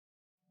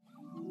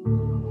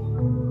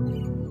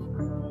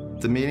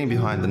The meaning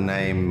behind the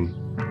name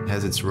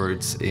has its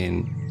roots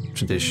in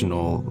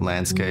traditional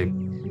landscape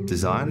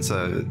design.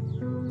 So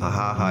a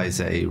ha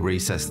is a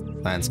recessed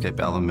landscape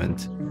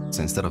element.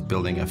 So instead of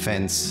building a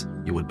fence,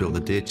 you would build a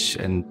ditch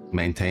and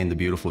maintain the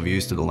beautiful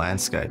views to the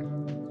landscape.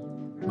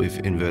 We've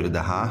inverted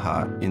the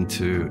ha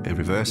into a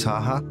reverse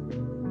ha,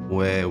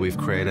 where we've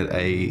created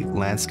a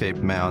landscape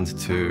mound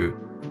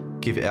to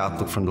give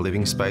outlook from the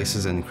living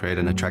spaces and create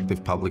an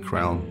attractive public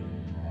realm.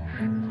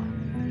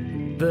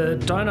 The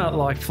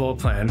donut-like floor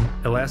plan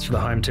allows for the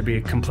home to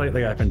be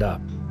completely opened up.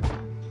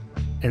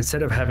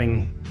 Instead of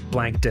having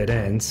blank dead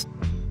ends,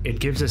 it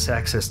gives us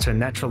access to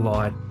natural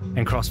light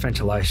and cross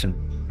ventilation.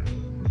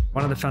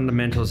 One of the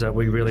fundamentals that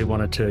we really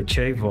wanted to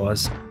achieve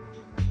was,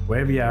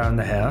 wherever you are in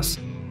the house,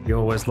 you're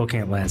always looking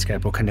at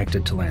landscape or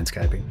connected to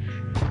landscaping.